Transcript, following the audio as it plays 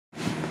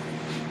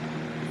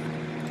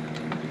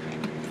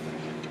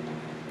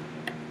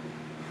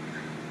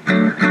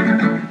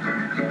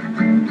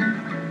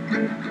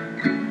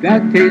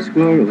Got taste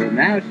squirrel,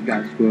 now she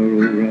got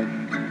squirrel rush.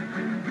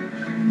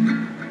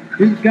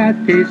 She's got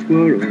taste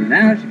squirrel,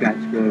 now she got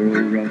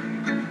squirrel rush.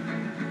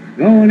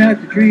 Going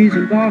at the trees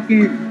and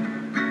barking,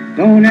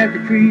 going at the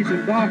trees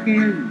and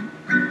barking,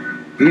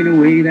 in a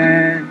way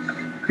that's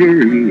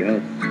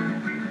furious.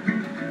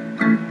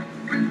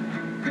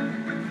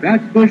 Got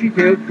the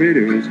bushy-tailed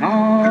critters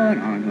hard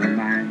on her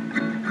mind.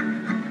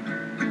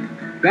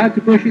 Got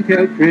the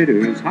bushy-tailed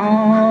critters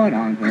hard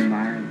on her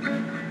mind.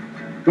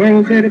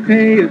 Squirrel, better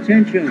pay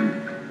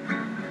attention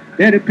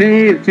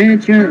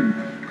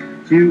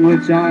to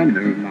what's on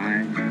her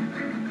mind.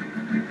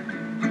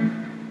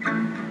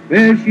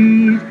 Well,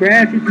 she's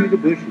crashing through the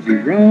bushes,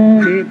 she's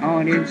running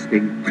on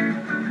instinct.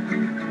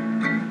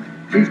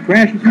 She's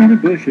crashing through the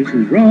bushes,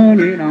 she's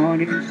running on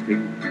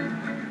instinct.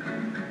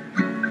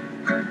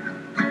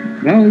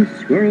 No,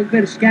 squirrels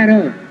better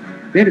scatter,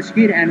 better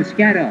skid and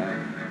scatter.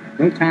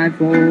 No time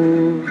for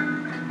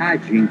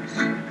hijinks.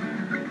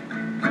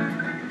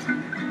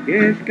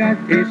 Yeah, she got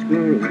taste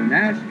squirrel,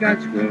 now she got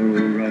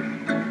squirrel rush.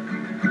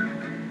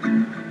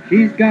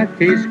 She's got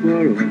taste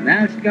squirrel,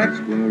 now she got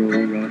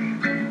squirrel rush.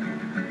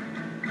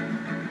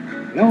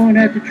 Going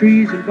at the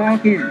trees and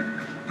barking,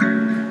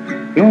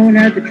 going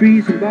at the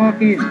trees and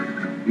barking,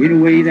 in a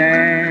way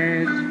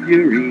that's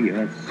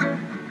furious.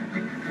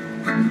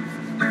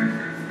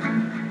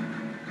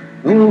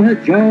 Oh, her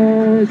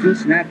jaws will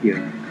snap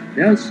you,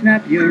 they'll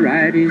snap you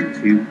right in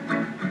two.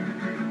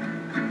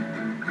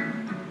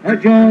 Her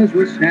jaws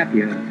will snap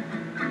you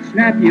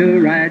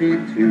right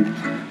in two.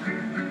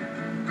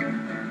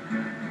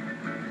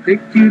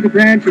 Stick to the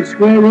branches,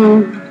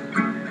 squirrels,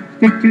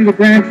 stick to the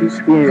branches,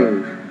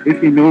 squirrels,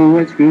 if you know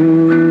what's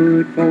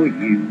good for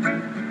you.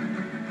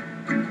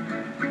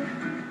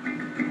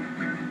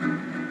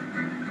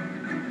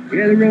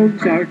 Yeah, the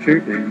rodents are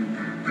chirping,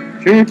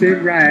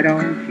 chirping right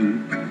on key.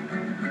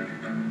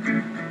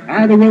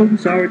 Ah, the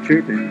rodents are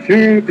chirping,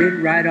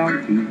 chirping right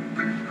on key.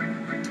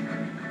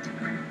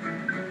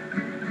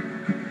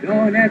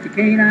 Going at the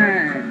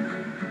canine,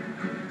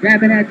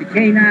 snapping at the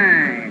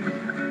canine.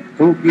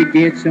 Hope you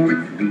get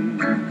some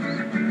fleas.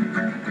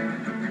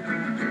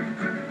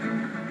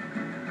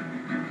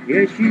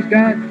 Yeah, she's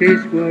got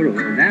taste squirrel,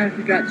 now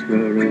she's got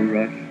squirrel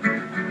rush.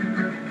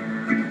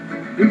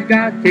 She's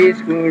got taste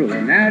squirrel,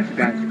 now she's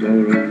got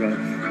squirrel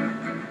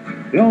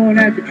rush. Blowing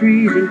at the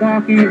trees and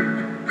barking,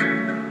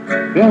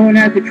 blowing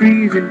at the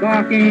trees and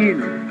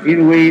barking, in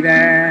a way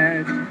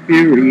that's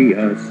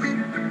furious,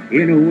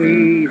 in a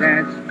way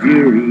that's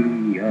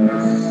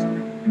furious.